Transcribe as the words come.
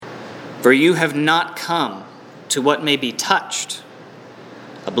For you have not come to what may be touched,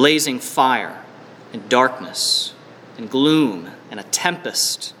 a blazing fire and darkness and gloom and a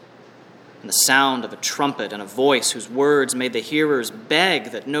tempest and the sound of a trumpet and a voice whose words made the hearers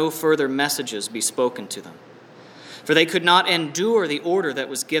beg that no further messages be spoken to them. For they could not endure the order that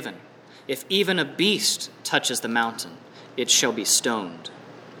was given. If even a beast touches the mountain, it shall be stoned.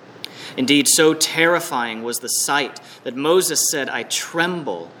 Indeed, so terrifying was the sight that Moses said, I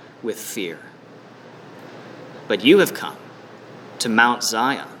tremble with fear. But you have come to Mount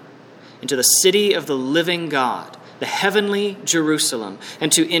Zion, into the city of the living God, the heavenly Jerusalem,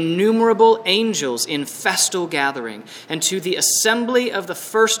 and to innumerable angels in festal gathering, and to the assembly of the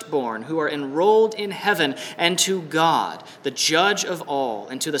firstborn who are enrolled in heaven, and to God, the judge of all,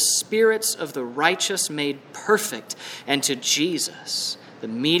 and to the spirits of the righteous made perfect, and to Jesus, the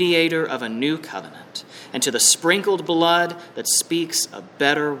mediator of a new covenant, and to the sprinkled blood that speaks a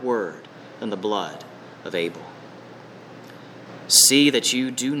better word than the blood of Abel. See that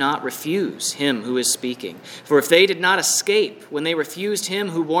you do not refuse him who is speaking. For if they did not escape when they refused him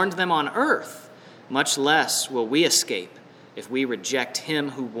who warned them on earth, much less will we escape if we reject him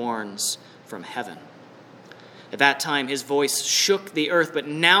who warns from heaven. At that time his voice shook the earth, but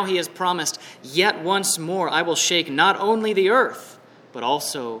now he has promised, yet once more I will shake not only the earth, but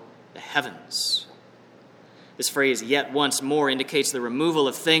also the heavens. This phrase, yet once more, indicates the removal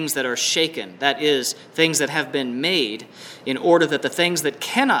of things that are shaken, that is, things that have been made, in order that the things that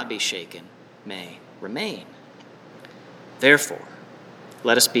cannot be shaken may remain. Therefore,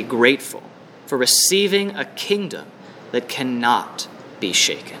 let us be grateful for receiving a kingdom that cannot be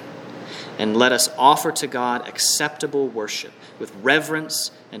shaken. And let us offer to God acceptable worship with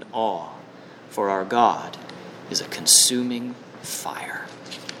reverence and awe, for our God is a consuming fire.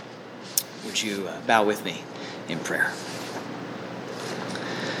 Would you bow with me in prayer?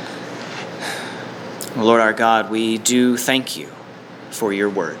 Lord our God, we do thank you for your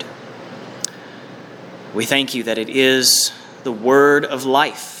word. We thank you that it is the word of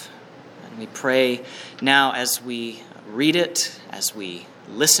life. And we pray now as we read it, as we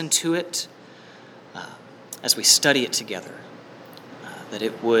listen to it, as we study it together, that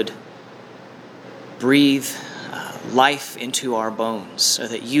it would breathe life into our bones, so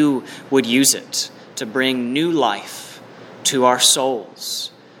that you would use it to bring new life to our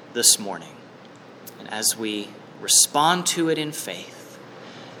souls this morning. And as we respond to it in faith,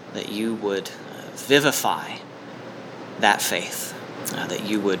 that you would vivify that faith, that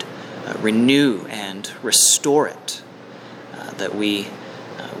you would renew and restore it, that we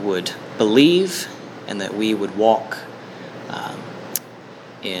would believe and that we would walk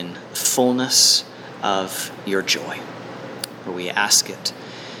in fullness of your joy. For we ask it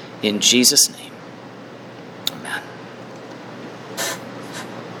in Jesus' name. Amen.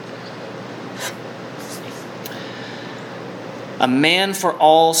 A Man for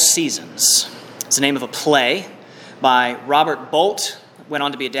All Seasons. It's the name of a play by Robert Bolt. It went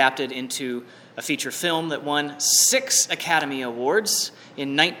on to be adapted into a feature film that won 6 Academy Awards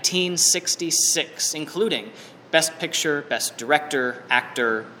in 1966, including Best Picture, Best Director,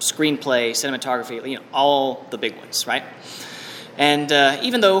 Actor, Screenplay, Cinematography, all the big ones, right? And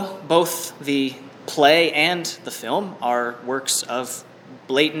even though both the play and the film are works of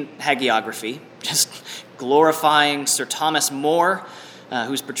blatant hagiography, just glorifying Sir Thomas More,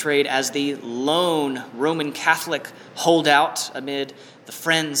 who's portrayed as the lone Roman Catholic holdout amid the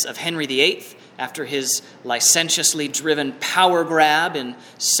friends of Henry VIII after his licentiously driven power grab in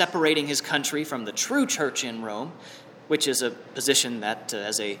separating his country from the true church in Rome, which is a position that,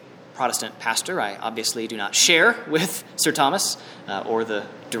 as a Protestant pastor, I obviously do not share with Sir Thomas or the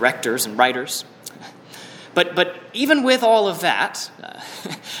directors and writers. But even with all of that,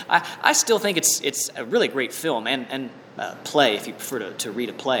 I still think it's a really great film and play, if you prefer to read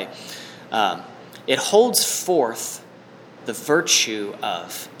a play. It holds forth the virtue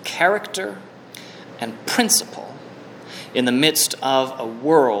of character and principle in the midst of a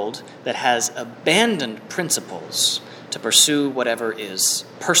world that has abandoned principles to pursue whatever is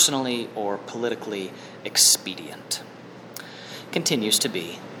personally or politically expedient. Continues to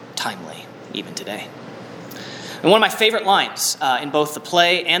be timely even today. And one of my favorite lines in both the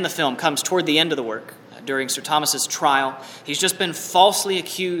play and the film comes toward the end of the work. During Sir Thomas's trial, he's just been falsely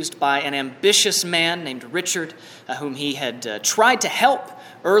accused by an ambitious man named Richard, whom he had tried to help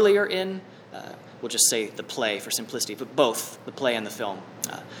earlier in, we'll just say the play for simplicity, but both the play and the film.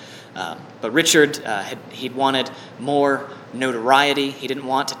 But Richard, he'd wanted more notoriety. He didn't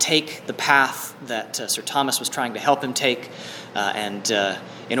want to take the path that Sir Thomas was trying to help him take. And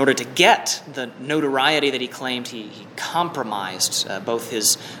in order to get the notoriety that he claimed, he compromised both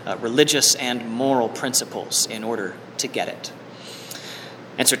his religious and moral principles in order to get it.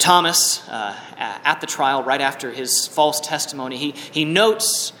 And Sir Thomas, at the trial, right after his false testimony, he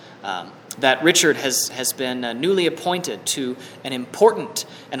notes that Richard has been newly appointed to an important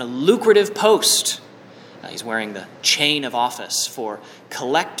and a lucrative post. He's wearing the chain of office for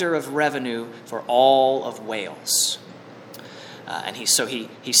collector of revenue for all of Wales. And he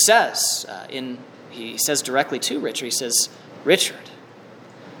says directly to Richard, he says, "Richard,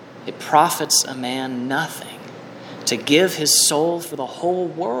 it profits a man nothing to give his soul for the whole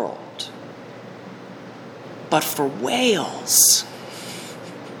world, but for Wales."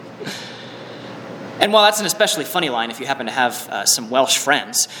 And while that's an especially funny line if you happen to have some Welsh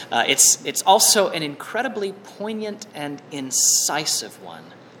friends, it's also an incredibly poignant and incisive one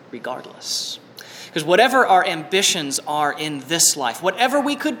regardless. Because whatever our ambitions are in this life, whatever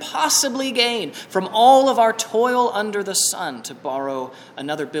we could possibly gain from all of our toil under the sun, to borrow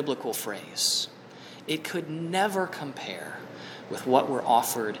another biblical phrase, it could never compare with what we're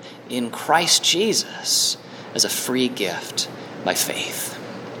offered in Christ Jesus as a free gift by faith.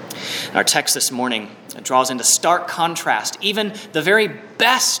 Our text this morning draws into stark contrast even the very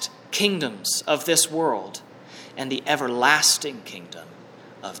best kingdoms of this world and the everlasting kingdom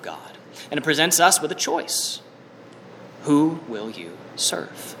of God. And it presents us with a choice. Who will you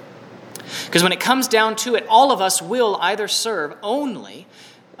serve? Because when it comes down to it, all of us will either serve the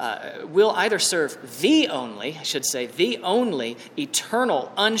only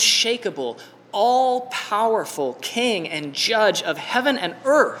eternal, unshakable, all-powerful King and Judge of heaven and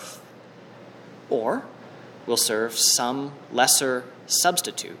earth, or we'll serve some lesser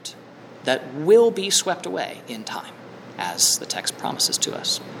substitute that will be swept away in time, as the text promises to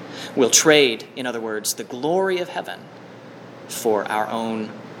us. We'll trade, in other words, the glory of heaven for our own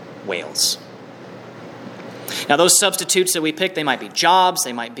Wales. Now, those substitutes that we pick, they might be jobs,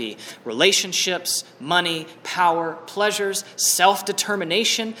 they might be relationships, money, power, pleasures,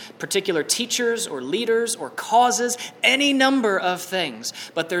 self-determination, particular teachers or leaders or causes, any number of things.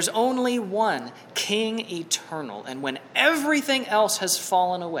 But there's only one King eternal, and when everything else has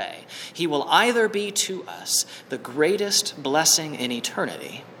fallen away, he will either be to us the greatest blessing in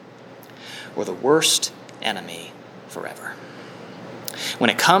eternity or the worst enemy forever. When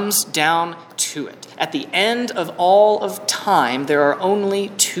it comes down to it, at the end of all of time, there are only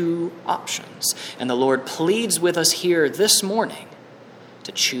two options. And the Lord pleads with us here this morning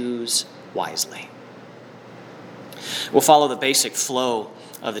to choose wisely. We'll follow the basic flow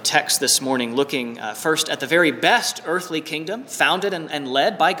of the text this morning, looking first at the very best earthly kingdom, founded and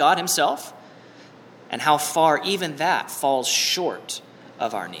led by God himself, and how far even that falls short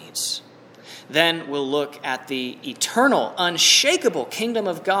of our needs. Then we'll look at the eternal, unshakable kingdom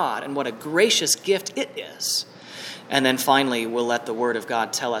of God and what a gracious gift it is. And then finally, we'll let the Word of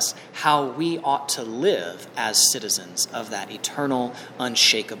God tell us how we ought to live as citizens of that eternal,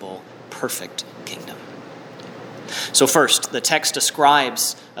 unshakable, perfect kingdom. So first, the text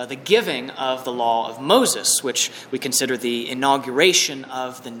describes the giving of the law of Moses, which we consider the inauguration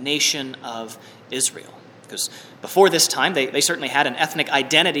of the nation of Israel. Because before this time, they certainly had an ethnic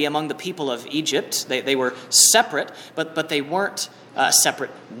identity among the people of Egypt. They were separate, but they weren't a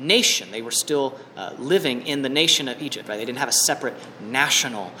separate nation. They were still living in the nation of Egypt. Right? They didn't have a separate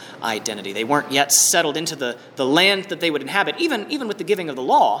national identity. They weren't yet settled into the land that they would inhabit, even with the giving of the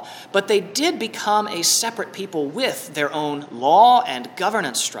law. But they did become a separate people with their own law and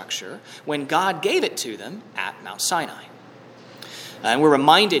governance structure when God gave it to them at Mount Sinai. And we're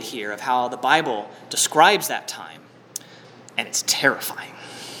reminded here of how the Bible describes that time, and it's terrifying.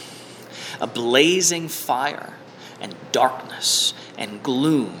 A blazing fire and darkness and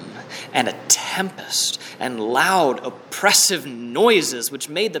gloom and a tempest and loud, oppressive noises which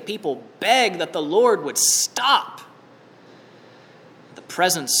made the people beg that the Lord would stop. The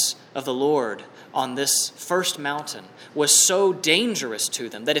presence of the Lord on this first mountain was so dangerous to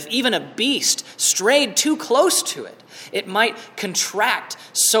them that if even a beast strayed too close to it, it might contract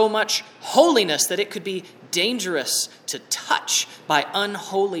so much holiness that it could be dangerous to touch by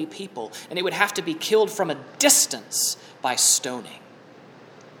unholy people, and it would have to be killed from a distance by stoning.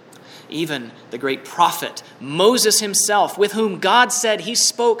 Even the great prophet Moses himself, with whom God said he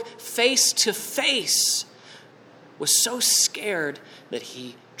spoke face to face, was so scared that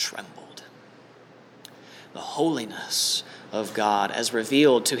he trembled. The holiness of God, as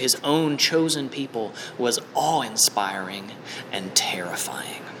revealed to his own chosen people, was awe-inspiring and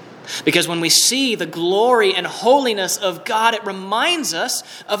terrifying. Because when we see the glory and holiness of God, it reminds us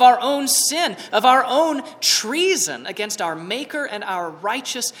of our own sin, of our own treason against our Maker and our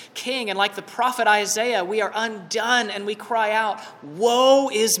righteous King. And like the prophet Isaiah, we are undone and we cry out, "Woe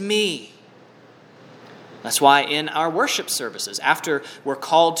is me." That's why in our worship services, after we're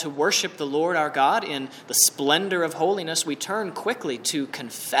called to worship the Lord our God in the splendor of holiness, we turn quickly to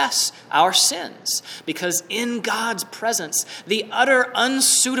confess our sins. Because in God's presence, the utter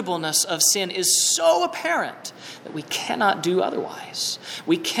unsuitableness of sin is so apparent that we cannot do otherwise.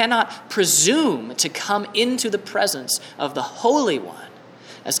 We cannot presume to come into the presence of the Holy One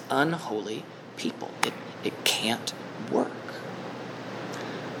as unholy people. It can't work.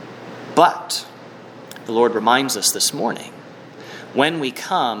 But the Lord reminds us this morning, when we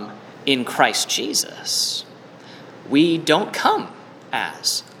come in Christ Jesus, we don't come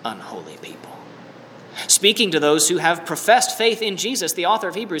as unholy people. Speaking to those who have professed faith in Jesus, the author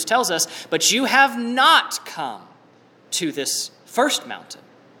of Hebrews tells us, "But you have not come to this first mountain.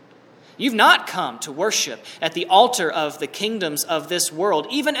 You've not come to worship at the altar of the kingdoms of this world,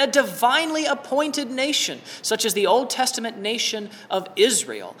 even a divinely appointed nation, such as the Old Testament nation of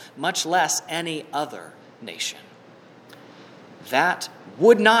Israel, much less any other nation." That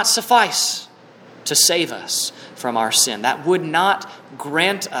would not suffice to save us from our sin. That would not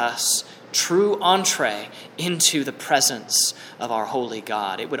grant us true entree into the presence of our holy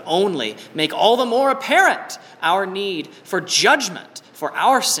God. It would only make all the more apparent our need for judgment for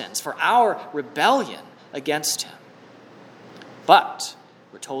our sins, for our rebellion against him. But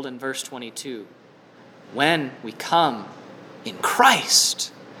we're told in verse 22, when we come in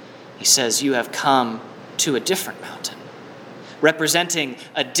Christ, he says, "You have come to a different mountain," representing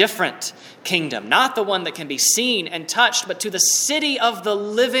a different kingdom, not the one that can be seen and touched, but to the city of the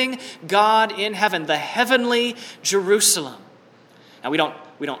living God in heaven, the heavenly Jerusalem. Now, we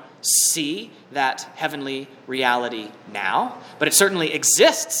don't see that heavenly reality now, but it certainly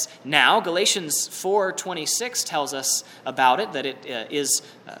exists now. Galatians 4:26 tells us about it, that it is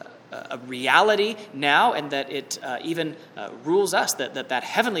a reality now, and that it even rules us, that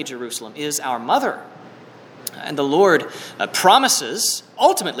heavenly Jerusalem is our mother. And the Lord promises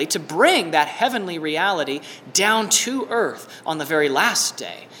ultimately to bring that heavenly reality down to earth on the very last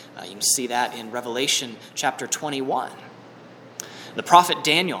day. You can see that in Revelation chapter 21. The prophet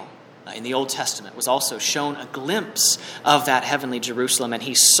Daniel in the Old Testament was also shown a glimpse of that heavenly Jerusalem, and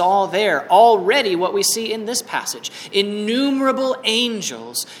he saw there already what we see in this passage: innumerable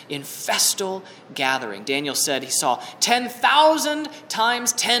angels in festal gathering. Daniel said he saw 10,000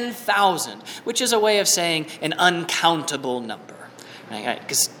 times 10,000, which is a way of saying an uncountable number. Right?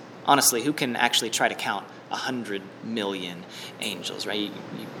 Because honestly, who can actually try to count 100 million angels, right?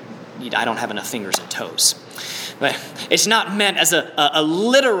 I don't have enough fingers and toes. But it's not meant as a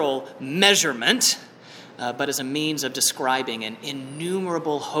literal measurement, but as a means of describing an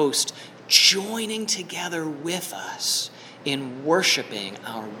innumerable host joining together with us in worshiping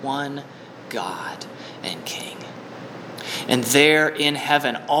our one God and King. And there in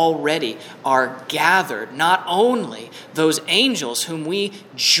heaven already are gathered not only those angels whom we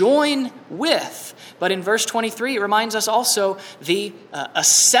join with, but in verse 23, it reminds us also the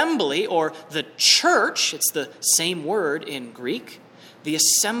assembly, or the church, it's the same word in Greek, the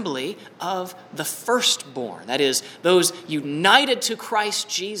assembly of the firstborn. That is, those united to Christ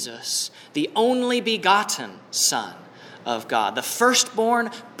Jesus, the only begotten Son of God. The firstborn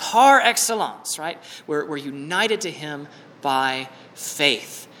par excellence, right? We're united to him by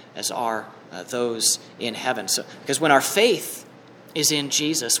faith, as are those in heaven. So, because when our faith is in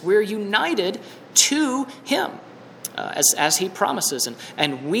Jesus, we're united to him, as he promises.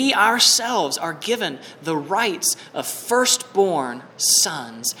 And we ourselves are given the rights of firstborn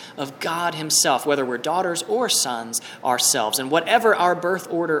sons of God himself, whether we're daughters or sons ourselves. And whatever our birth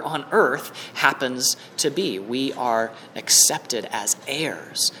order on earth happens to be, we are accepted as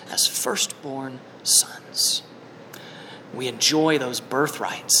heirs, as firstborn sons. We enjoy those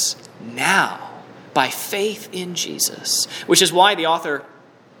birthrights now by faith in Jesus, which is why the author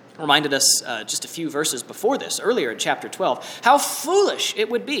reminded us just a few verses before this, earlier in chapter 12, how foolish it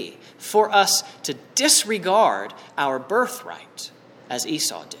would be for us to disregard our birthright as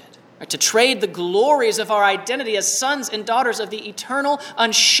Esau did, right? To trade the glories of our identity as sons and daughters of the eternal,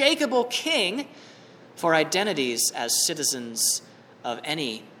 unshakable King for identities as citizens of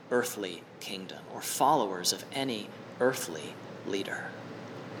any earthly kingdom or followers of any earthly leader.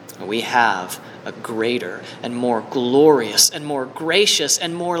 We have a greater and more glorious and more gracious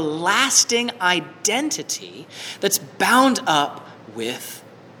and more lasting identity that's bound up with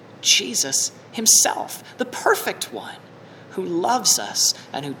Jesus himself, the perfect one, who loves us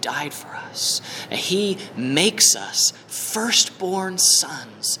and who died for us. And he makes us firstborn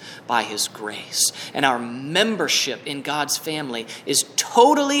sons by his grace. And our membership in God's family is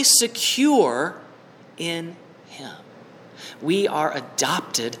totally secure in him. We are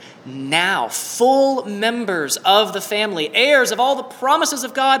adopted now, full members of the family, heirs of all the promises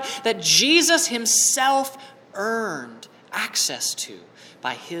of God that Jesus himself earned access to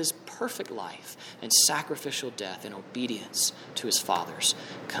by his perfect life and sacrificial death in obedience to his Father's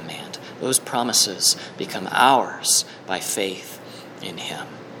command. Those promises become ours by faith in him.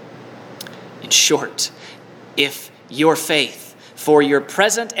 In short, if your faith for your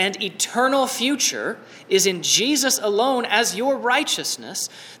present and eternal future is in Jesus alone as your righteousness,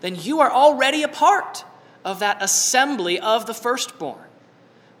 then you are already a part of that assembly of the firstborn.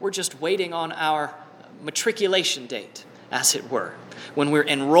 We're just waiting on our matriculation date, as it were, when we're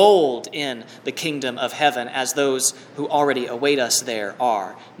enrolled in the kingdom of heaven as those who already await us there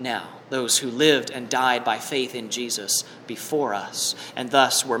are now, those who lived and died by faith in Jesus before us, and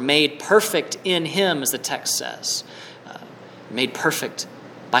thus were made perfect in him, as the text says, made perfect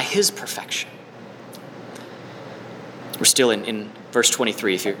by his perfection. We're still in verse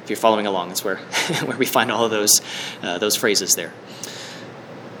 23, if you're following along. That's where we find all of those phrases there.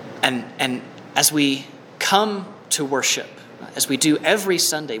 And as we come to worship, as we do every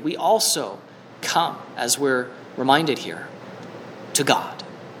Sunday, we also come, as we're reminded here, to God,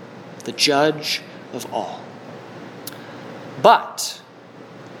 the judge of all. But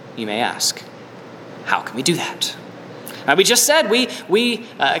you may ask, how can we do that? We just said we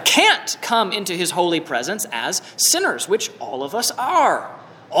can't come into his holy presence as sinners, which all of us are.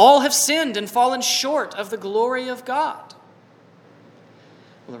 All have sinned and fallen short of the glory of God.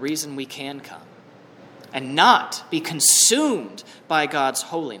 Well, the reason we can come and not be consumed by God's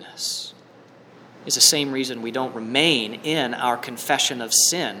holiness is the same reason we don't remain in our confession of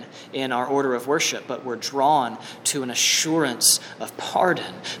sin in our order of worship, but we're drawn to an assurance of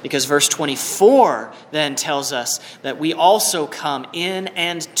pardon. Because verse 24 then tells us that we also come in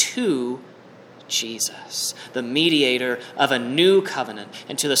and to Jesus, the mediator of a new covenant,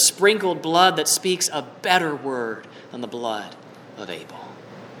 and to the sprinkled blood that speaks a better word than the blood of Abel.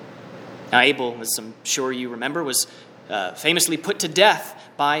 Now, Abel, as I'm sure you remember, was famously put to death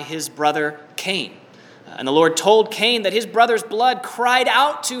by his brother Cain. And the Lord told Cain that his brother's blood cried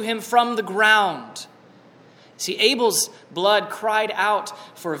out to him from the ground. See, Abel's blood cried out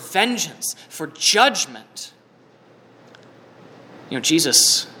for vengeance, for judgment.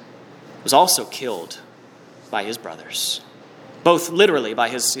 Jesus was also killed by his brothers, both literally by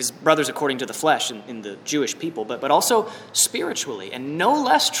his brothers according to the flesh in the Jewish people, but also spiritually, and no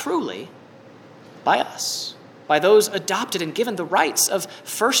less truly by us, by those adopted and given the rights of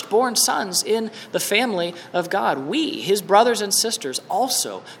firstborn sons in the family of God. We, his brothers and sisters,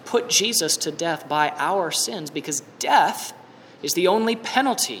 also put Jesus to death by our sins, because death is the only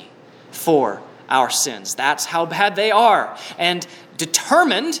penalty for our sins. That's how bad they are. And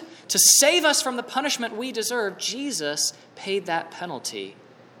determined to save us from the punishment we deserve, Jesus paid that penalty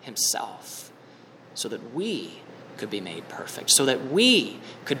himself so that we could be made perfect, so that we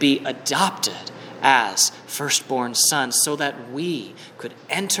could be adopted as firstborn sons, so that we could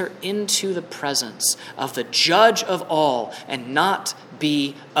enter into the presence of the judge of all and not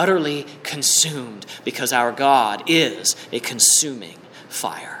be utterly consumed, because our God is a consuming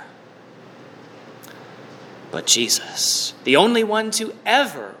fire. But Jesus, the only one to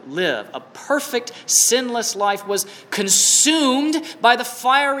ever live a perfect, sinless life, was consumed by the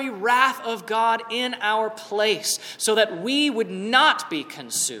fiery wrath of God in our place, so that we would not be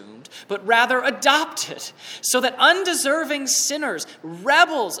consumed, but rather adopted, so that undeserving sinners,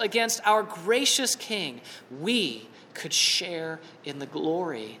 rebels against our gracious King, we could share in the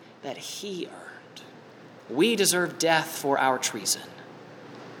glory that he earned. We deserve death for our treason.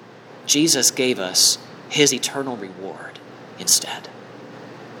 Jesus gave us his eternal reward instead.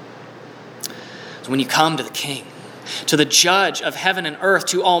 So when you come to the King, to the judge of heaven and earth,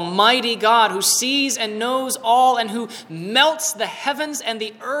 to Almighty God, who sees and knows all and who melts the heavens and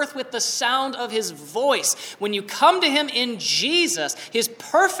the earth with the sound of his voice, when you come to him in Jesus, his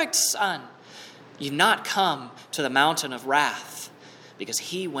perfect Son, you've not come to the mountain of wrath, because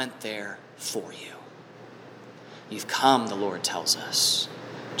he went there for you. You've come, the Lord tells us,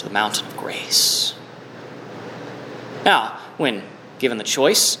 to the mountain of grace. Now, when given the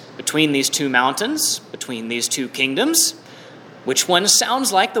choice between these two mountains, between these two kingdoms, which one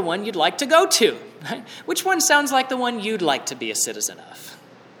sounds like the one you'd like to go to? Right? Which one sounds like the one you'd like to be a citizen of?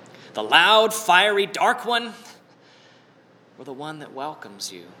 The loud, fiery, dark one, or the one that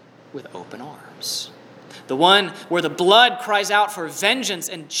welcomes you with open arms? the one where the blood cries out for vengeance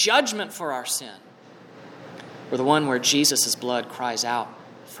and judgment for our sin, or the one where Jesus' blood cries out,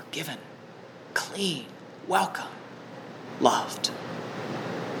 forgiven, clean, welcome, loved?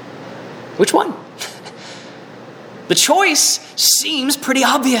 Which one? The choice seems pretty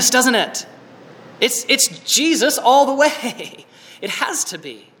obvious, doesn't it? It's Jesus all the way. It has to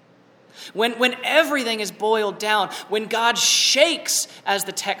be. When everything is boiled down, when God shakes, as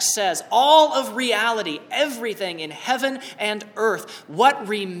the text says, all of reality, everything in heaven and earth, what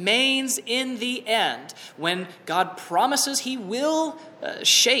remains in the end, when God promises he will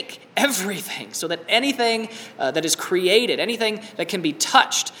shake everything so that anything that is created, anything that can be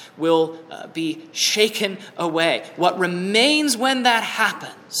touched will be shaken away. What remains when that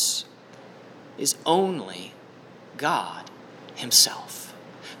happens is only God himself,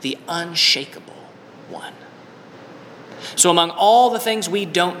 the unshakable one. So among all the things we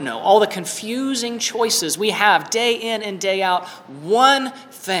don't know, all the confusing choices we have day in and day out, one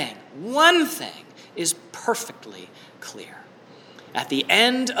thing is perfectly clear. At the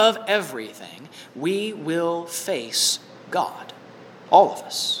end of everything, we will face God, all of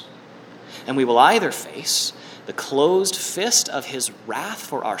us. And we will either face the closed fist of his wrath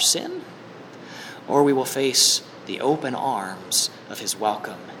for our sin, or we will face the open arms of his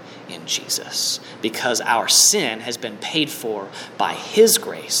welcome in Jesus, because our sin has been paid for by his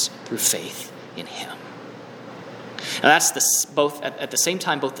grace through faith in him. Now that's both at the same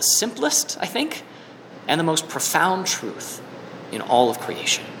time both the simplest, I think, and the most profound truth in all of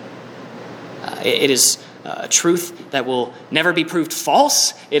creation. It is a truth that will never be proved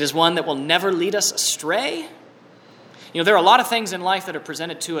false. It is one that will never lead us astray. You know, there are a lot of things in life that are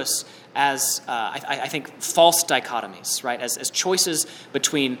presented to us as, I think, false dichotomies, right? As choices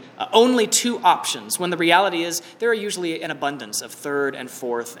between only two options, when the reality is there are usually an abundance of third and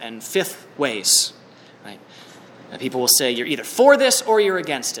fourth and fifth ways, right? And people will say, you're either for this or you're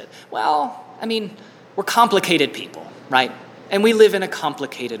against it. Well, I mean, we're complicated people, right? And we live in a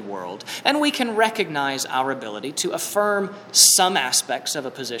complicated world. And we can recognize our ability to affirm some aspects of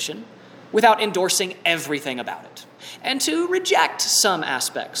a position without endorsing everything about it, and to reject some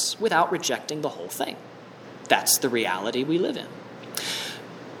aspects without rejecting the whole thing. That's the reality we live in.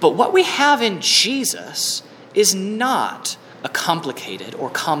 But what we have in Jesus is not a complicated or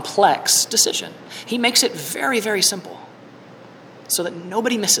complex decision. He makes it very, very simple so that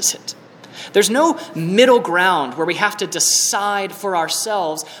nobody misses it. There's no middle ground where we have to decide for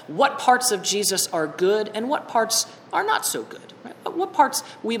ourselves what parts of Jesus are good and what parts are not so good. What parts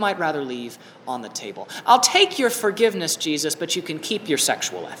we might rather leave on the table. I'll take your forgiveness, Jesus, but you can keep your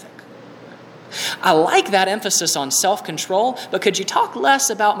sexual ethic. I like that emphasis on self-control, but could you talk less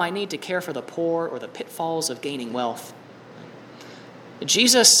about my need to care for the poor or the pitfalls of gaining wealth?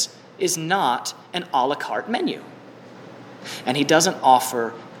 Jesus is not an a la carte menu, and he doesn't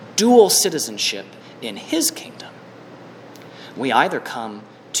offer dual citizenship in his kingdom. We either come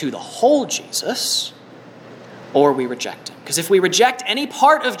to the whole Jesus or we reject him. Because if we reject any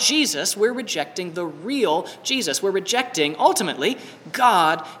part of Jesus, we're rejecting the real Jesus. We're rejecting, ultimately,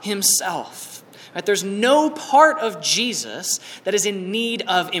 God himself. Right? There's no part of Jesus that is in need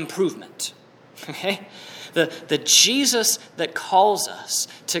of improvement. Okay? The Jesus that calls us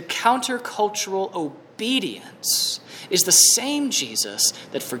to countercultural obedience is the same Jesus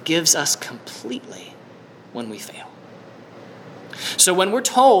that forgives us completely when we fail. So when we're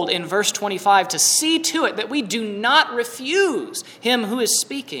told in verse 25 to see to it that we do not refuse him who is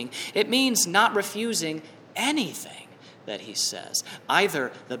speaking, it means not refusing anything that he says,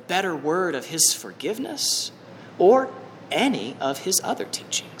 either the better word of his forgiveness or any of his other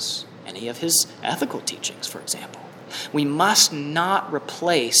teachings, any of his ethical teachings, for example. We must not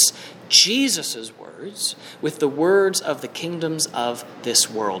replace Jesus' words with the words of the kingdoms of this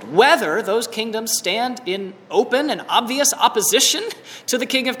world, whether those kingdoms stand in open and obvious opposition to the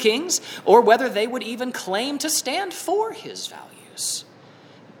King of Kings, or whether they would even claim to stand for his values.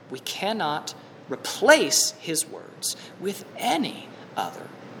 We cannot replace his words with any other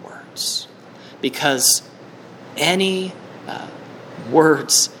words, because any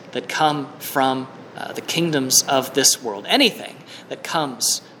words that come from the kingdoms of this world, anything that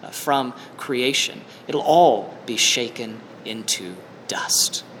comes from creation, it'll all be shaken into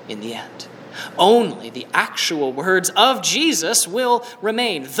dust in the end. Only the actual words of Jesus will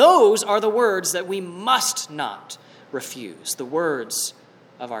remain. Those are the words that we must not refuse, the words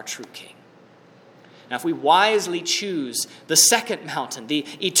of our true King. Now, if we wisely choose the second mountain, the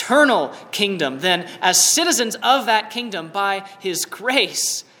eternal kingdom, then as citizens of that kingdom by his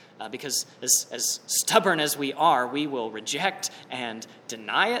grace, because as stubborn as we are, we will reject and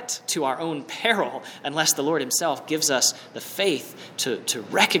deny it to our own peril unless the Lord himself gives us the faith to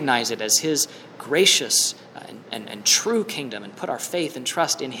recognize it as his gracious and true kingdom and put our faith and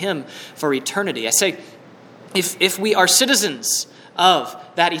trust in him for eternity. I say, if we are citizens of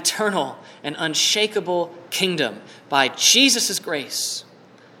that eternal and unshakable kingdom by Jesus' grace,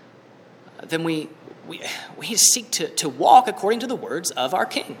 then we seek to walk according to the words of our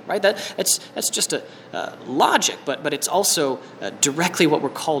King, right? That's just a logic, but it's also directly what we're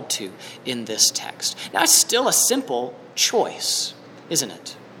called to in this text. Now, it's still a simple choice, isn't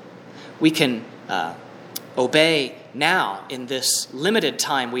it? We can obey now in this limited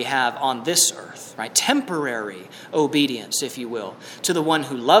time we have on this earth, right? Temporary obedience, if you will, to the one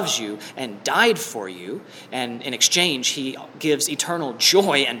who loves you and died for you, and in exchange he gives eternal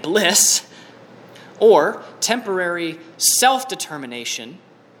joy and bliss. Or temporary self-determination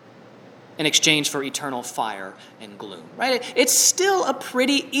in exchange for eternal fire and gloom, right? It's still a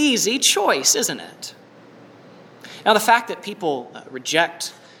pretty easy choice, isn't it? Now, the fact that people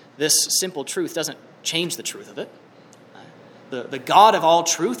reject this simple truth doesn't change the truth of it. The God of all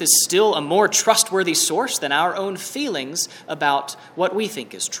truth is still a more trustworthy source than our own feelings about what we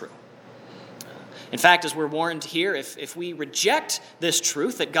think is true. In fact, as we're warned here, if we reject this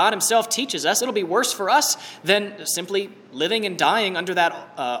truth that God himself teaches us, it'll be worse for us than simply living and dying under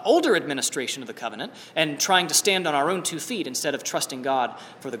that older administration of the covenant and trying to stand on our own 2 feet instead of trusting God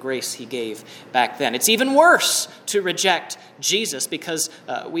for the grace he gave back then. It's even worse to reject Jesus because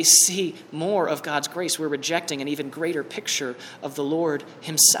we see more of God's grace. We're rejecting an even greater picture of the Lord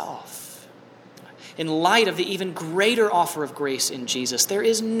himself. In light of the even greater offer of grace in Jesus, there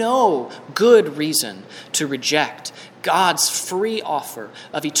is no good reason to reject God's free offer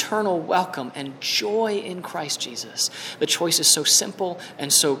of eternal welcome and joy in Christ Jesus. The choice is so simple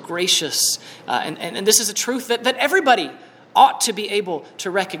and so gracious, and this is a truth that everybody ought to be able to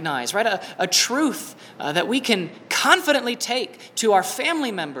recognize, right? A truth that we can confidently take to our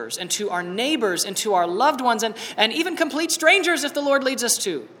family members and to our neighbors and to our loved ones and even complete strangers if the Lord leads us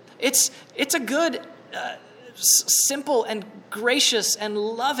to. It's a good, simple and gracious and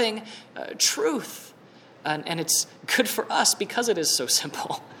loving truth. And it's good for us because it is so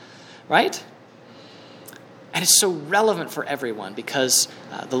simple, right? And it's so relevant for everyone because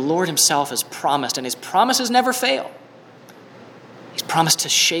the Lord himself has promised, and his promises never fail. He's promised to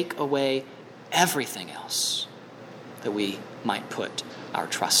shake away everything else that we might put our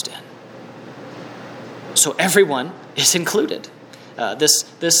trust in. So everyone is included. This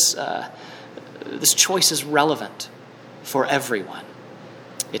choice is relevant for everyone.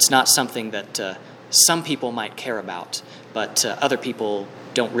 It's not something that some people might care about, but other people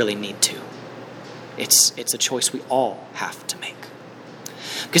don't really need to. It's a choice we all have to make.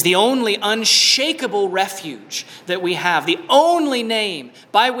 Because the only unshakable refuge that we have, the only name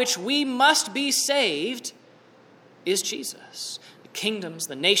by which we must be saved, is Jesus. Kingdoms,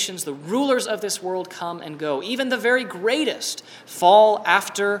 the nations, the rulers of this world come and go. Even the very greatest fall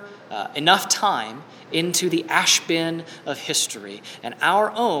after enough time into the ash bin of history. And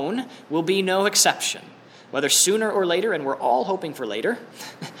our own will be no exception, whether sooner or later, and we're all hoping for later.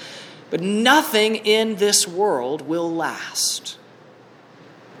 But nothing in this world will last.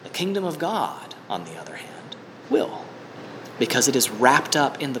 The kingdom of God, on the other hand, will, because it is wrapped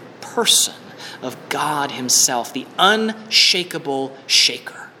up in the person of God himself, the unshakable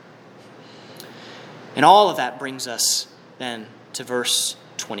shaker. And all of that brings us then to verse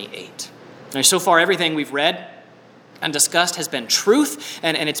 28. Now, so far, everything we've read and discussed has been truth,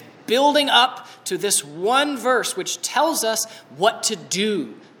 and it's building up to this one verse which tells us what to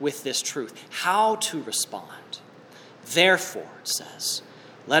do with this truth, how to respond. Therefore, it says,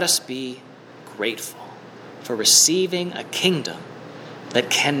 let us be grateful for receiving a kingdom that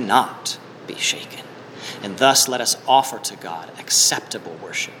cannot be shaken. And thus let us offer to God acceptable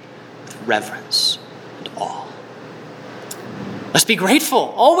worship with reverence and awe. Let's be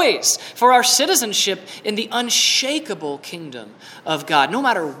grateful always for our citizenship in the unshakable kingdom of God. No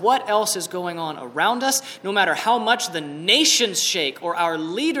matter what else is going on around us, no matter how much the nations shake or our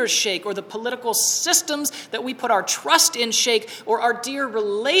leaders shake or the political systems that we put our trust in shake or our dear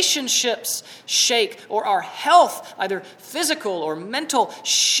relationships shake or our health, either physical or mental,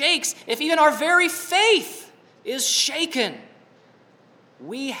 shakes, if even our very faith is shaken,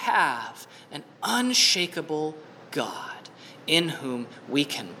 we have an unshakable God in whom we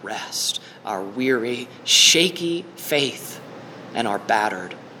can rest our weary, shaky faith and our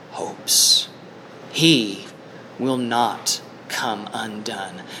battered hopes. He will not come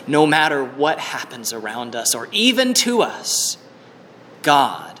undone. No matter what happens around us or even to us,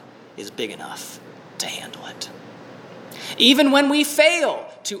 God is big enough to handle it. Even when we fail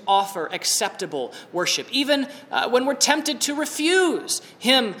to offer acceptable worship, even when we're tempted to refuse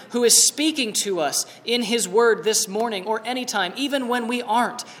him who is speaking to us in his word this morning or anytime, even when we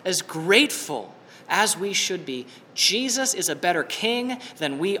aren't as grateful as we should be, Jesus is a better king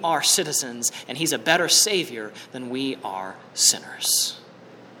than we are citizens, and he's a better savior than we are sinners.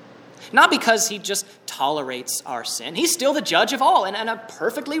 Not because he just tolerates our sin. He's still the judge of all and a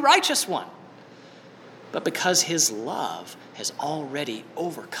perfectly righteous one. But because his love has already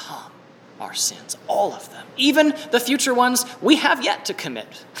overcome our sins, all of them, even the future ones we have yet to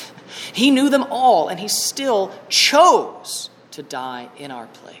commit. He knew them all, and he still chose to die in our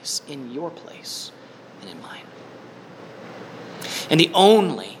place, in your place, and in mine. And the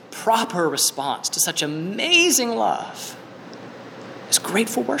only proper response to such amazing love is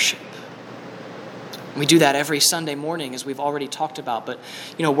grateful worship. We do that every Sunday morning, as we've already talked about. But,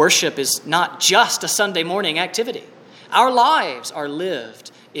 worship is not just a Sunday morning activity. Our lives are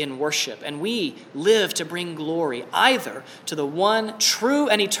lived in worship, and we live to bring glory either to the one true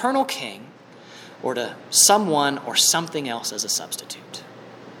and eternal King or to someone or something else as a substitute.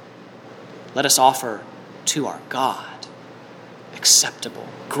 Let us offer to our God acceptable,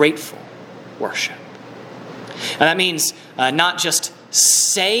 grateful worship. And that means not just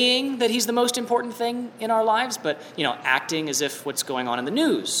saying that he's the most important thing in our lives, but, acting as if what's going on in the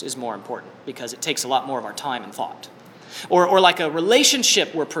news is more important because it takes a lot more of our time and thought. Or like a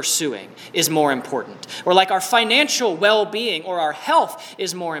relationship we're pursuing is more important. Or like our financial well-being or our health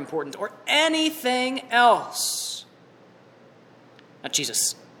is more important. Or anything else. Now,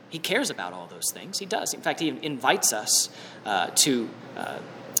 Jesus, he cares about all those things. He does. In fact, he invites us to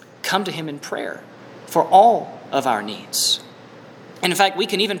come to him in prayer for all of our needs. And in fact, we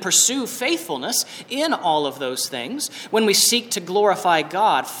can even pursue faithfulness in all of those things when we seek to glorify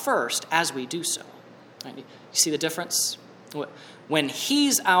God first as we do so. Right? You see the difference? When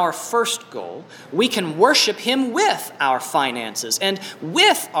he's our first goal, we can worship him with our finances and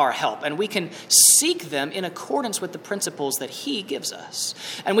with our help, and we can seek them in accordance with the principles that he gives us.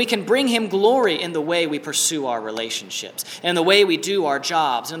 And we can bring him glory in the way we pursue our relationships, and the way we do our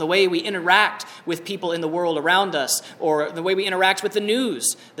jobs, and the way we interact with people in the world around us, or the way we interact with the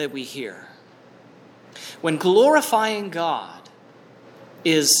news that we hear. When glorifying God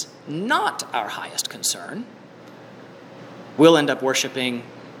is not our highest concern, we'll end up worshiping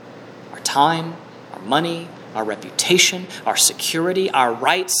our time, our money, our reputation, our security, our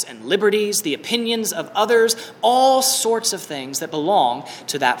rights and liberties, the opinions of others, all sorts of things that belong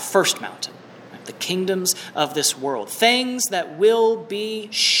to that first mountain, right? The kingdoms of this world, things that will be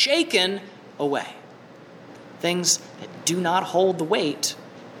shaken away, things that do not hold the weight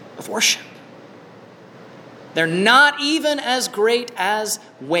of worship. They're not even as great as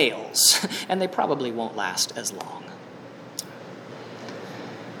whales, and they probably won't last as long.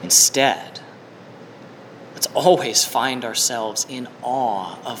 Instead, let's always find ourselves in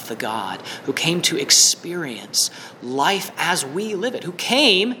awe of the God who came to experience life as we live it, who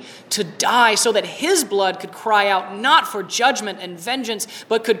came to die so that his blood could cry out not for judgment and vengeance,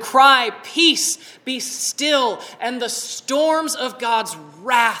 but could cry, "Peace, be still," and the storms of God's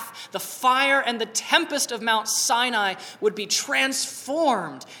wrath, the fire and the tempest of Mount Sinai would be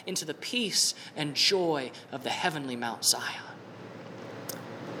transformed into the peace and joy of the heavenly Mount Zion.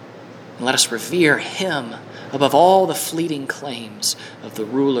 And let us revere him above all the fleeting claims of the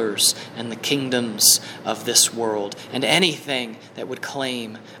rulers and the kingdoms of this world and anything that would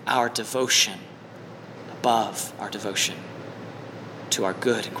claim our devotion above our devotion to our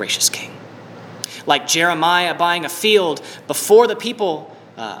good and gracious King. Like Jeremiah buying a field before the people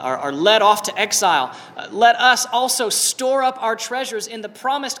are led off to exile, let us also store up our treasures in the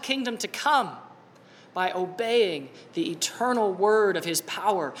promised kingdom to come, by obeying the eternal word of his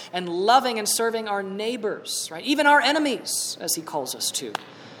power and loving and serving our neighbors, right? Even our enemies, as he calls us to.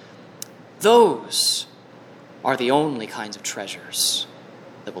 Those are the only kinds of treasures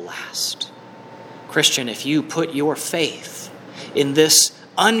that will last. Christian, if you put your faith in this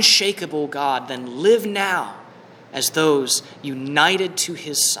unshakable God, then live now as those united to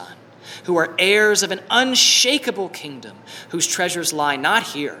his Son, who are heirs of an unshakable kingdom, whose treasures lie not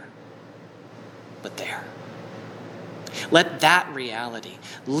here, but there. Let that reality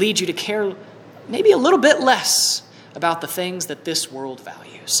lead you to care maybe a little bit less about the things that this world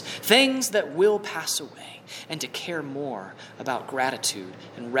values, things that will pass away, and to care more about gratitude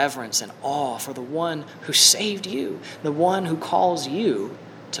and reverence and awe for the one who saved you, the one who calls you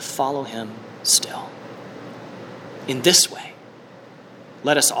to follow him still. In this way,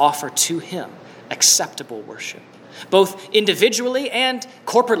 let us offer to him acceptable worship both individually and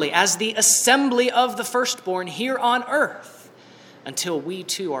corporately, as the assembly of the firstborn here on earth, until we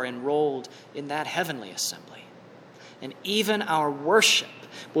too are enrolled in that heavenly assembly. And even our worship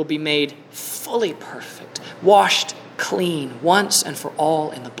will be made fully perfect, washed clean once and for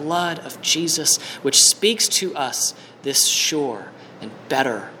all in the blood of Jesus, which speaks to us this sure and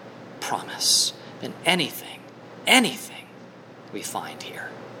better promise than anything we find here.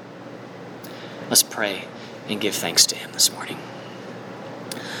 Let's pray and give thanks to him this morning.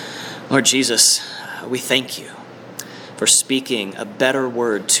 Lord Jesus, we thank you for speaking a better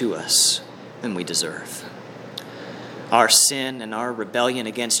word to us than we deserve. Our sin and our rebellion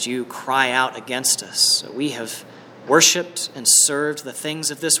against you cry out against us. We have worshipped and served the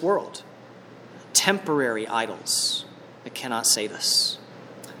things of this world, temporary idols that cannot save us.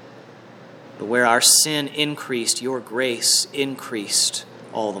 But where our sin increased, your grace increased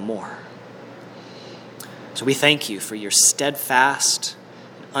all the more. So we thank you for your steadfast,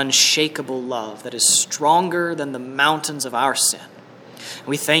 unshakable love that is stronger than the mountains of our sin. And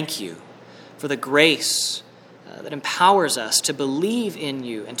we thank you for the grace that empowers us to believe in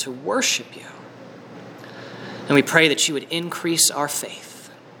you and to worship you. And we pray that you would increase our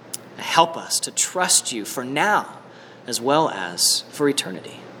faith, help us to trust you for now as well as for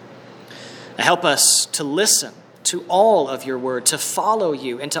eternity. Help us to listen to all of your word, to follow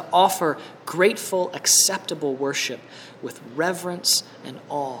you, and to offer grateful, acceptable worship with reverence and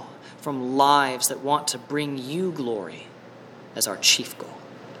awe from lives that want to bring you glory as our chief goal.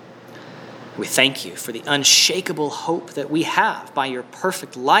 We thank you for the unshakable hope that we have by your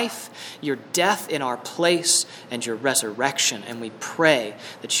perfect life, your death in our place, and your resurrection. And we pray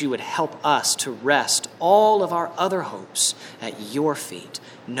that you would help us to rest all of our other hopes at your feet,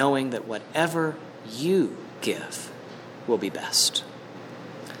 knowing that whatever you give will be best.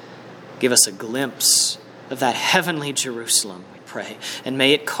 Give us a glimpse of that heavenly Jerusalem, we pray, and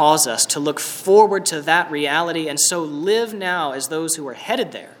may it cause us to look forward to that reality and so live now as those who are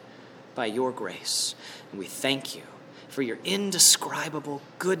headed there by your grace. And we thank you for your indescribable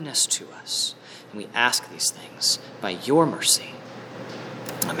goodness to us. And we ask these things by your mercy.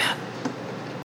 Amen.